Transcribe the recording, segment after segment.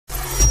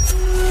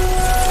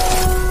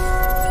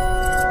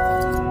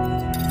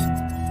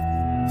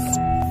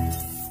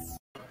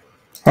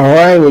All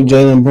right, with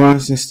Jalen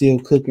Brunson still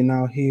cooking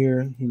out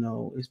here,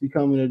 it's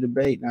becoming a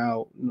debate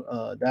now.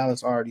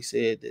 Dallas already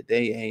said that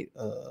they ain't.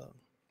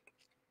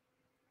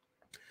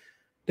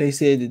 They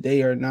said that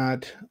they are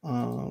not.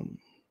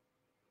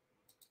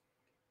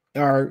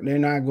 They're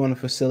not going to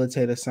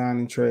facilitate a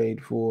signing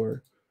trade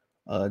for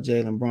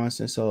Jalen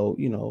Brunson. So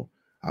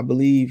I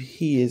believe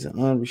he is an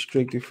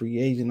unrestricted free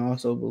agent. I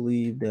also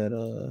believe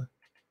that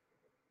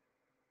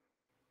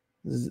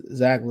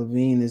Zach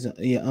LaVine is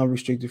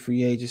unrestricted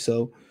free agent.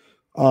 So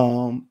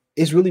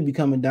it's really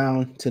becoming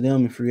down to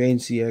them in free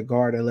agency at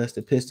guard, unless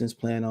the Pistons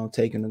plan on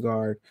taking the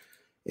guard.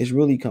 It's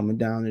really coming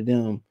down to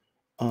them,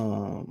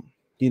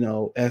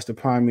 as the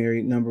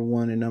primary number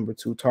one and number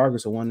two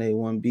targets, or 1A,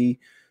 1B.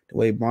 The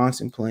way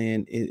Bronson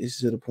playing is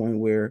to the point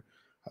where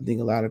I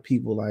think a lot of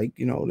people, like,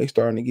 they're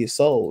starting to get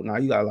sold. Now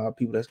you got a lot of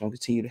people that's going to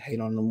continue to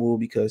hate on the move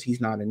because he's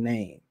not a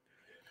name.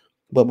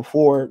 But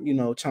before,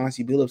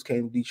 Chauncey Billups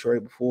came to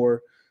Detroit,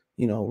 before,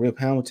 Rip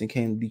Hamilton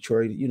came to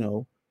Detroit,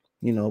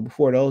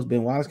 before those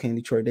Ben Wallace came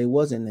to Detroit, they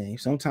wasn't named.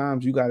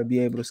 Sometimes you got to be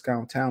able to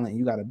scout talent.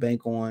 You got to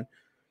bank on,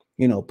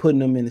 putting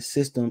them in the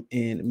system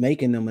and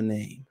making them a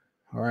name.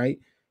 All right.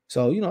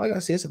 So, like I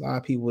said, it's a lot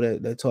of people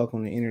that talk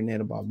on the internet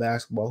about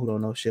basketball who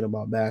don't know shit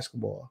about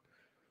basketball.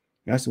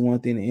 That's the one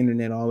thing the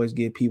internet always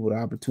give people the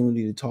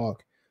opportunity to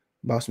talk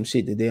about some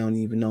shit that they don't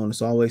even know. And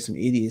it's always some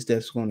idiots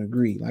that's going to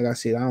agree. Like I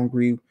said, I don't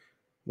agree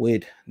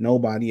with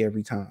nobody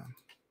every time.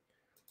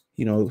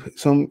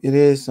 It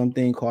is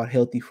something called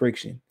healthy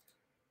friction,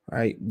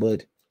 right?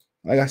 But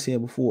like I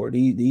said before,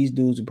 these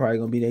dudes are probably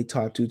gonna be their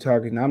top two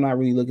targets. And I'm not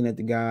really looking at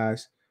the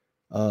guys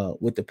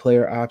with the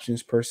player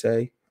options per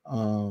se.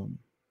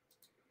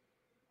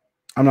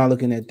 I'm not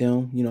looking at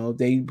them. If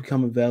they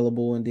become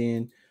available, and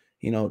then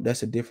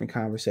that's a different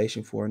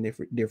conversation for a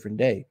different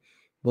day.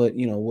 But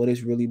what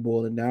it's really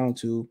boiling down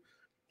to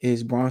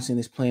is Bronson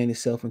is playing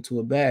himself into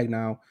a bag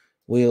now.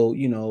 Will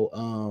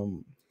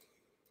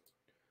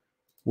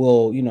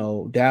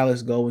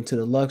Dallas go into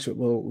the luxury,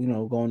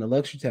 go into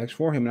luxury tax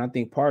for him? And I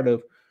think part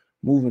of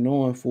moving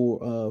on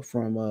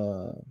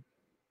from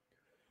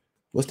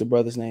what's the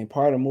brother's name?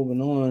 Part of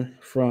moving on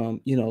from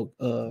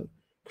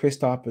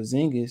Kristaps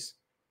Porzingis,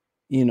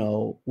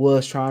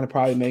 was trying to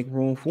probably make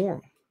room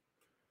for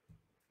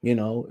him. It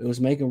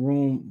was making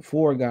room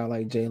for a guy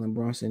like Jalen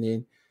Brunson.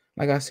 And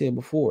like I said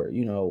before,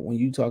 when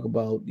you talk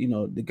about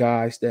the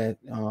guys that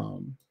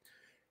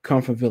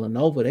come from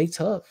Villanova, they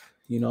tough.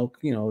 They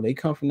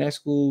come from that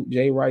school.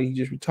 Jay Wright, he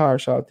just retired.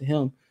 Shout out to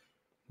him.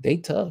 They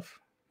tough.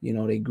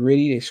 They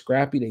gritty, they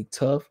scrappy, they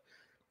tough,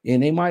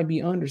 and they might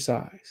be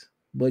undersized.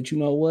 But you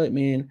know what,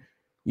 man?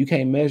 You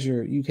can't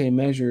measure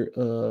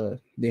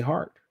their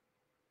heart.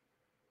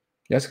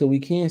 That's what we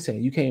can say.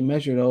 You can't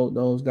measure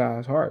those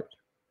guys' heart.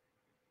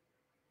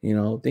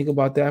 Think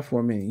about that for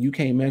a minute. You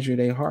can't measure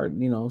their heart,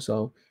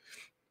 so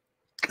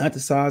not the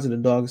size of the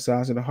dog, the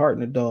size of the heart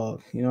in the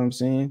dog. You know what I'm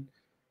saying?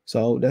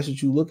 So that's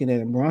what you're looking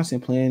at. And Bronson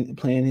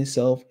playing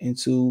himself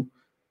into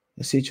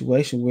a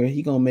situation where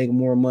he gonna make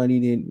more money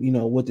than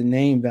what the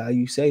name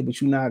value say, but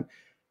you're not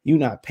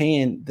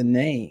paying the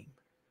name.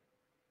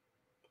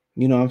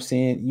 You know what I'm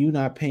saying? You're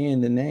not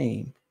paying the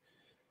name.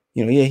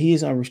 Yeah, he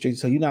is unrestricted,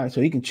 so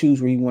he can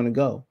choose where he want to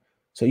go.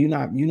 So you're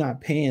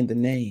not paying the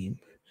name.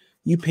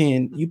 You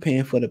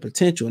paying for the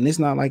potential, and it's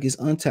not like it's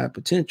untapped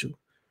potential.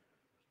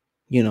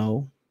 You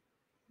know,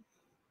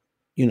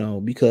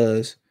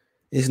 because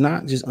it's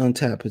not just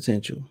untapped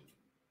potential.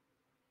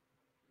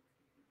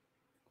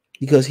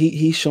 Because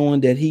he's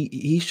showing that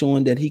he's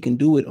showing that he can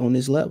do it on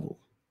this level.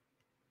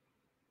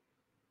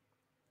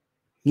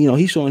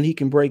 He's showing he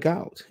can break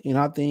out. And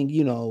I think,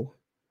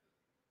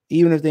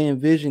 even if they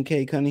envision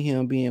Kate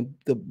Cunningham being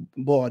the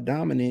ball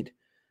dominant,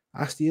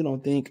 I still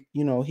don't think,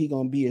 he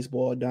gonna be as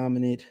ball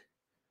dominant.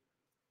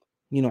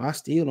 I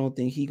still don't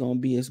think he gonna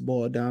be as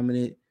ball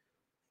dominant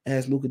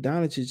as Luka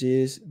Doncic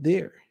is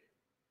there.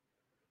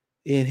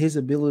 And his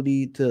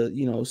ability to,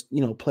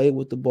 play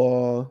with the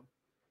ball,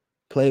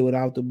 play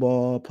without the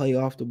ball, play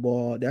off the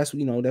ball. That's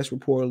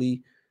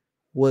reportedly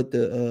what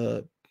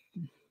the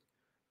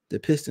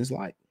Pistons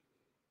like.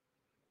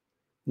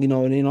 And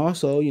then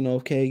also,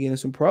 if K get in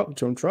some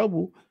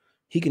trouble,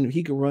 he can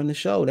run the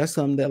show. That's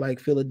something that like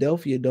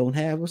Philadelphia don't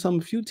have, or some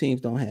a few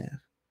teams don't have.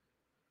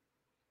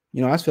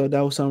 I felt that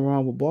was something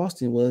wrong with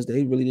Boston, was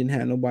they really didn't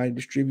have nobody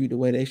distribute the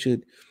way they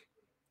should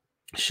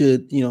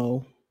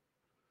distribute.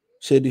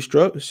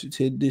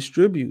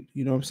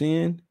 You know what I'm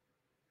saying?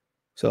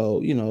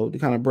 So to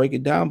kind of break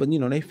it down, but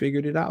they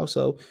figured it out.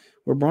 So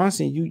with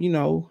Bronson, you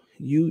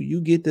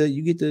get the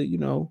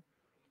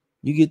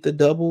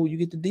double, you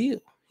get the deal.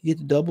 You get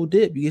the double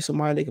dip. You get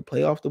somebody that can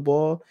play off the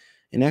ball,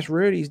 and that's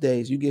rare these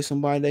days. You get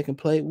somebody that can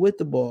play with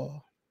the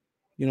ball.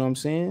 You know what I'm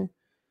saying?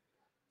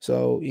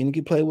 So, and he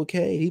can play with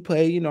K. He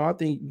played, I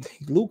think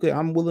Luka,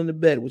 I'm willing to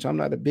bet, which I'm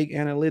not a big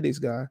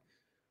analytics guy.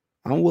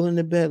 I'm willing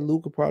to bet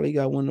Luka probably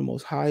got one of the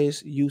most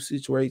highest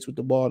usage rates with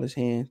the ball in his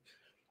hand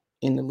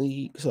in the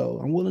league. So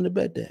I'm willing to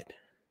bet that.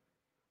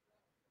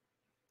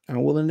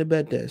 I'm willing to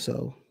bet that.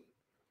 So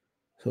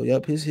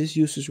yep, his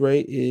usage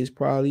rate is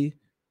probably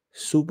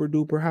super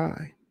duper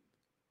high.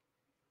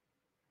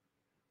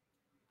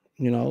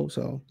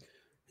 So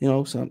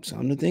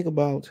something to think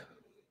about.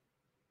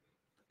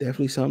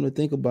 Definitely something to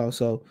think about.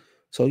 So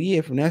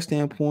yeah, from that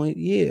standpoint,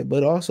 yeah.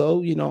 But also,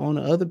 on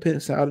the other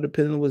side of the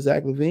pendulum with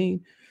Zach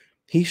LaVine,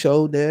 he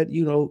showed that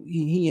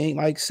he ain't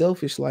like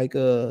selfish like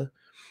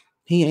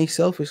he ain't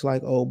selfish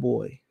like old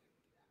boy.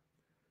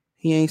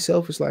 He ain't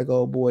selfish like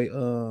old boy.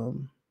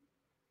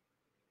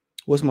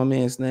 What's my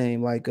man's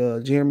name? Like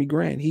Jeremy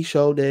Grant. He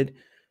showed that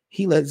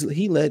he let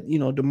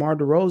DeMar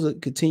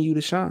DeRozan continue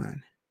to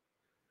shine.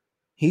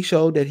 He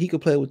showed that he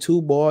could play with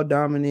two ball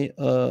dominant.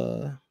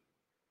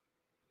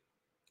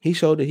 He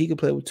showed that he could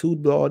play with two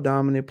ball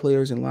dominant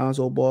players in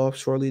Lonzo Ball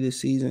shortly this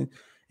season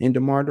and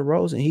DeMar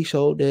DeRozan. He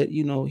showed that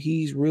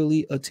he's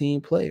really a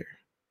team player.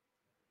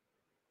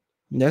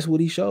 And that's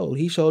what he showed.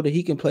 He showed that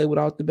he can play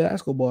without the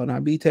basketball. Now,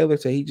 B. Taylor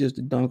said he's just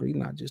a dunker. He's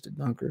not just a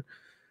dunker.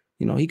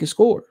 He can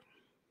score.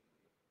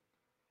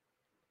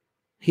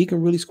 He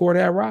can really score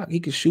that rock. He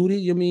can shoot it.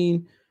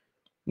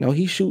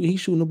 He's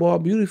shooting the ball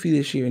beautifully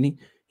this year. And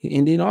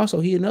then also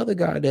he another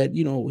guy that,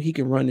 he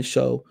can run the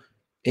show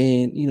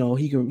and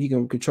he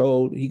can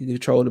control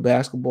the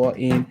basketball,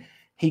 and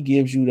he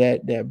gives you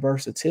that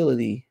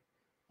versatility,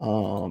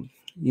 you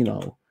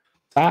know,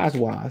 size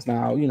wise.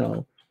 Now,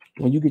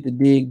 when you get to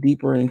dig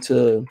deeper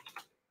into,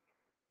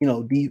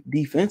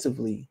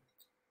 defensively,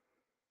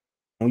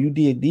 when you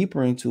dig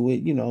deeper into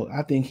it,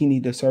 I think he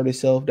need to assert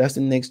himself. That's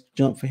the next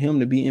jump for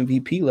him to be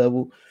MVP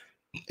level,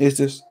 is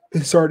to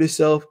assert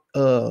himself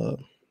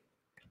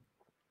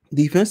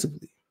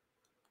defensively.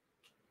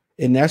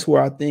 And that's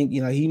where I think,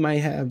 he might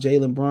have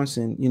Jalen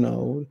Brunson,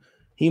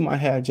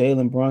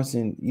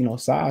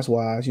 size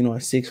wise, at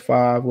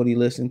 6'5", what he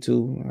listened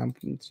to.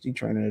 She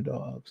training a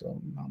dog,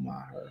 so I'm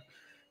not her.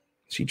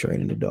 She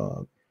training the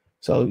dog.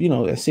 So, at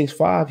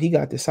 6'5", he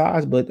got the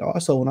size, but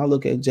also when I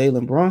look at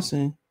Jalen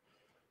Brunson,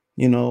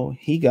 he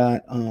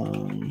got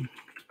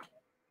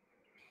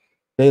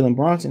Jalen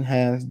Brunson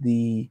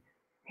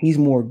he's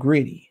more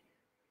gritty.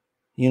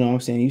 You know what I'm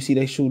saying? You see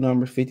they shoot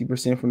numbers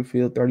 50% from the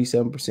field,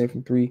 37%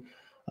 from three.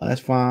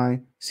 That's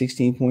fine.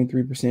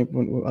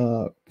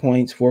 16.3%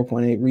 points,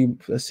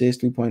 4.8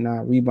 assists,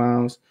 3.9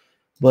 rebounds.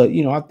 But,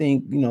 I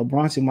think,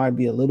 Bronson might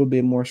be a little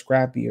bit more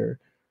scrappier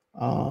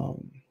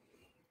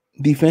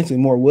defensively,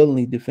 more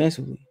willingly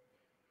defensively.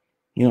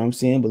 You know what I'm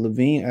saying? But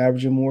LaVine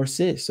averaging more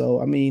assists.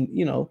 So,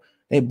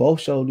 they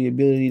both show the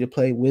ability to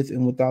play with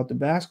and without the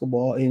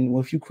basketball. And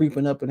if you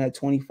creeping up in that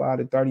 $25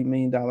 to $30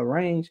 million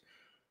range,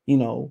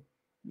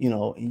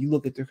 and you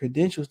look at the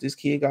credentials, this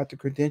kid got the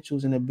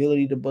credentials and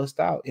ability to bust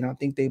out. And I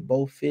think they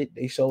both fit.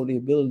 They show the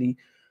ability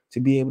to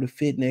be able to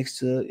fit next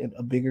to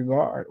a bigger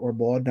guard or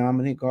ball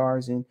dominant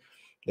guards, and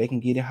they can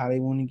get it how they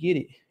want to get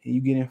it. And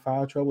you get in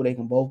foul trouble, they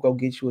can both go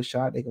get you a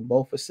shot. They can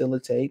both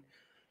facilitate,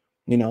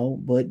 but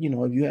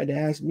if you had to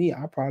ask me,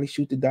 I'd probably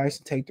shoot the dice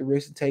and take the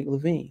risk and take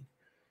LaVine.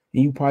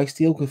 And you probably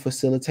still could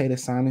facilitate a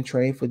sign and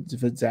trade for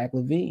Zach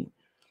LaVine.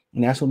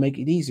 And that's what make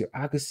it easier.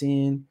 I could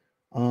send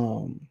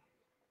the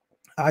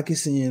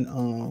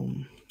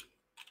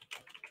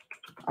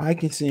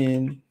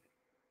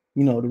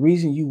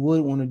reason you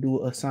would want to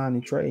do a sign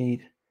and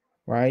trade,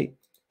 right,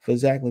 for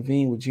Zach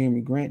LaVine with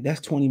Jeremy Grant, that's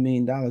 $20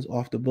 million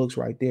off the books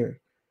right there.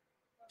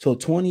 So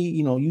 20,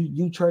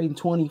 you trading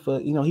 20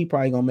 for, he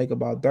probably gonna make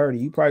about 30.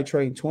 You probably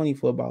trading 20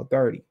 for about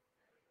 30.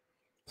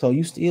 So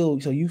you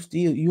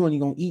only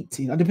gonna eat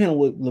 10. Depending on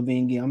what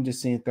LaVine get, I'm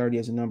just saying 30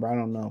 as a number. I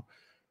don't know.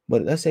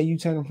 But let's say you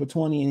take him for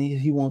 20 and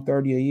he want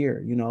 30 a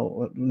year,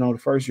 the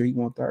first year he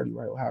want 30,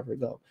 right? Or however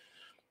it go.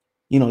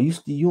 You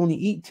only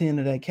eat 10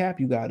 of that cap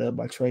you got up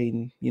by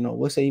trading.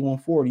 Let's say you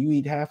want 40, you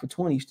eat half of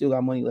 20, you still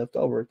got money left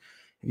over.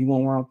 If you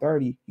want around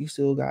 30, you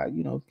still got,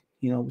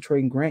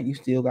 trading Grant, you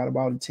still got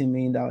about a $10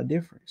 million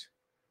difference.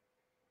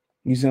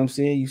 You see what I'm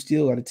saying? You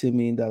still got a $10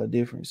 million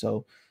difference.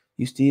 So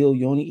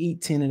you only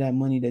eat 10 of that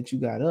money that you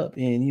got up.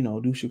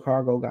 And, do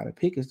Chicago got to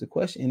pick is the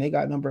question. And they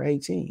got number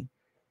 18.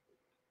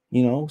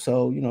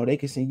 So, they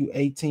can send you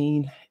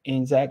 18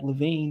 and Zach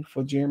LaVine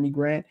for Jeremy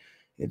Grant.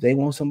 If they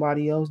want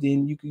somebody else,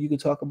 then you can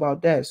talk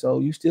about that. So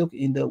you still can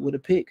end up with a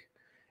pick.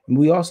 And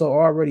we also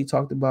already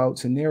talked about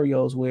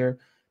scenarios where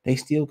they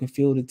still can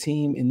field a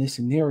team in this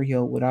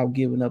scenario without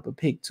giving up a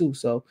pick too.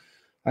 So,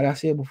 like I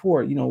said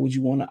before, would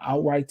you want to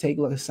outright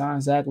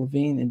sign Zach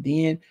LaVine and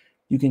then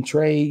you can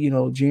trade,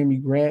 Jeremy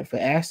Grant for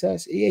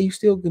assets? Yeah, you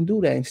still can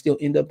do that and still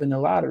end up in the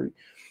lottery.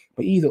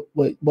 But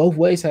both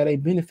ways how they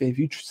benefit. If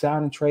you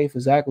sign and trade for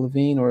Zach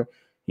LaVine, or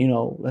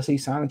let's say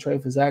sign and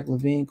trade for Zach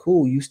LaVine,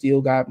 cool. You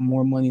still got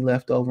more money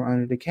left over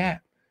under the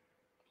cap.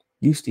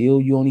 You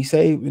only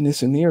save in this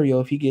scenario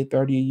if you get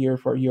 30 a year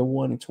for year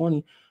 1 and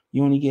 20,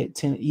 you only get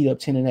 10, eat up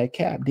 10 in that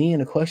cap. Then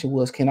the question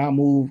was, can I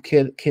move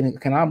Kelly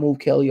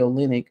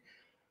Olynyk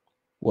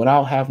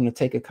without having to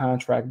take a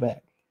contract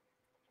back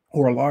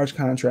or a large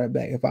contract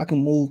back? If I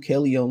can move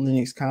Kelly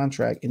Olynyk's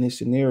contract in this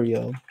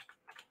scenario,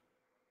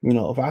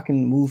 if I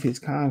can move his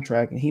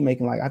contract and he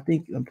making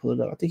I'm pull it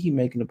up. I think he's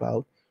making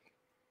about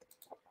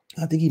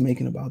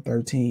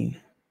 13.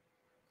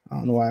 I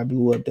don't know why I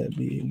blew up that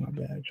big. My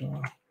bad,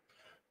 y'all. I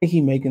think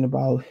he's making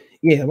about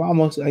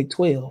almost like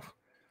 12.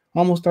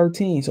 almost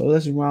 13. So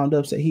let's round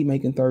up, say he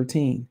making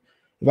 13.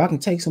 If I can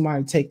take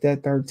somebody to take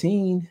that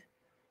 13,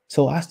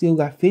 so I still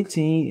got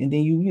 15, and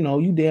then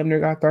you damn near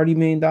got $30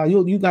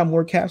 million. You got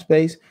more cap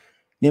space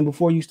than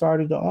before you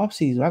started the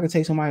offseason. I could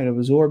take somebody to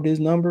absorb this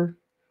number,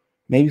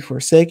 maybe for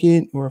a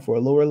second, or for a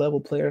lower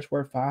level player, it's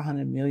worth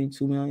 500 million,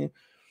 2 million.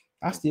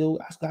 I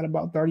got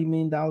about $30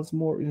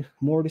 million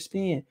more to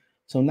spend.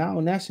 So now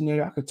in that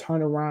scenario, I could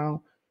turn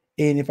around,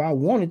 and if I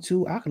wanted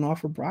to, I can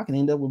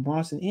end up with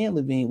Brunson and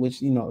LaVine,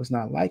 which it's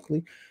not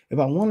likely. If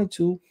I wanted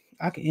to,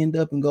 I can end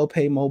up and go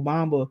pay Mo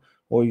Bamba,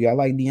 or you got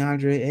like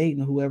DeAndre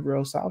Ayton or whoever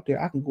else out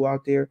there. I can go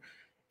out there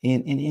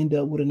and end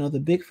up with another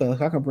big fella.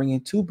 So I can bring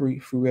in two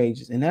free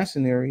agents. In that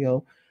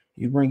scenario,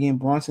 you bring in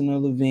Brunson or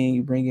LaVine,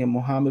 you bring in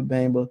Mohamed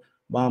Bamba,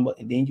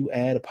 and then you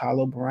add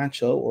Apollo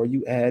Brancho, or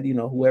you add,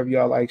 whoever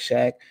y'all like,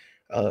 Shaq,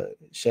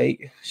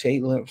 Shake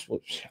Limps,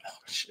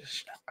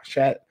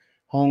 Shaq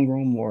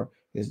Homegrown, or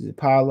is it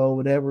Apollo,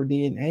 whatever.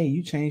 Then hey,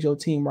 you change your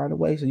team right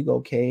away. So you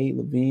go Cade,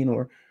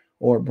 LaVine,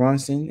 or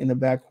Brunson in the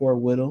backcourt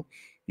with them.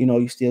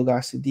 You still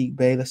got Sadiq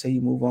Bey. Let's say you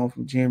move on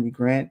from Jeremy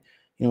Grant.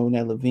 When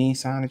that LaVine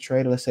sign and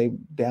trade, let's say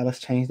Dallas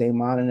changed their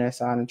mind in that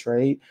sign and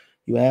trade.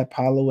 You add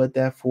Paulo at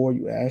that 4,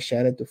 you add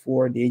Shad at the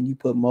 4, then you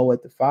put Mo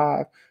at the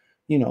 5.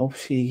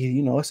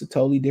 It's a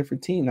totally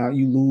different team. Now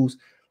you lose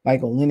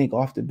like Olynyk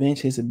off the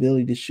bench, his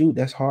ability to shoot,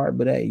 that's hard.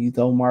 But hey, you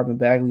throw Marvin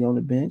Bagley on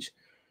the bench.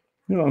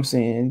 You know what I'm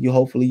saying?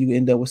 Hopefully you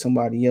end up with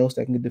somebody else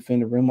that can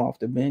defend the rim off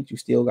the bench. You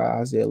still got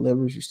Isaiah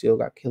Livers, you still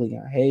got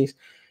Killian Hayes,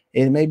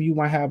 and maybe you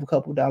might have a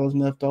couple dollars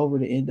left over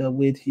to end up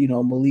with,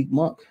 Malik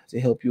Monk to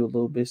help you a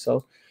little bit.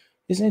 So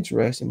it's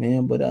interesting,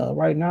 man. But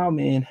right now,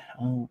 man,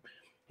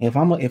 if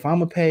I'm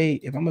a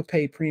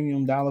pay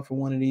premium dollar for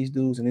one of these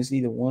dudes, and it's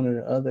either one or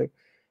the other,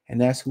 and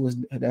that's who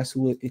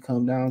it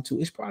come down to,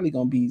 it's probably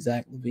gonna be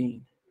Zach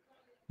LaVine.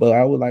 But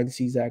I would like to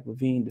see Zach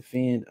LaVine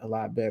defend a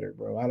lot better,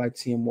 bro. I like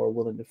to see him more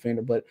willing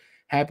defender, but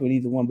happy with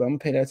either one. But I'm gonna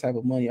pay that type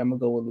of money. I'm gonna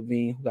go with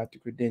LaVine, who got the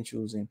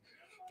credentials, and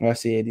like I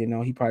said,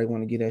 he probably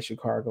want to get at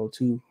Chicago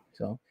too.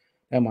 So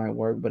that might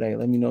work. But hey,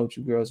 let me know what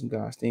you girls and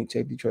guys think.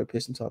 Check Detroit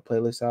Pistons Talk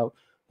playlist out.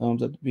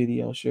 Thumbs up the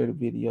video, share the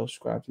video,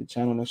 subscribe to the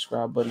channel. That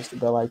subscribe button is the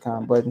bell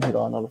icon button. Hit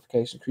all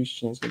notifications,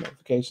 increase your chance to get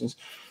notifications.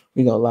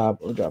 We go live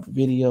or drop a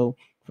video.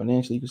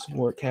 Financially, you can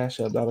support Cash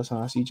App, $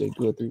 CJ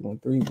Good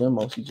 313,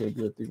 Venmo CJ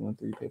Good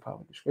 313, PayPal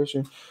in the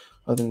description.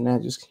 Other than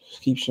that, just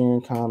keep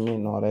sharing, comment,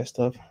 and all that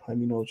stuff. Let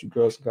me know what you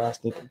girls and guys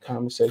think in the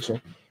comment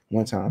section.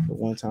 One time for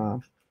one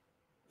time.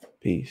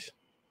 Peace.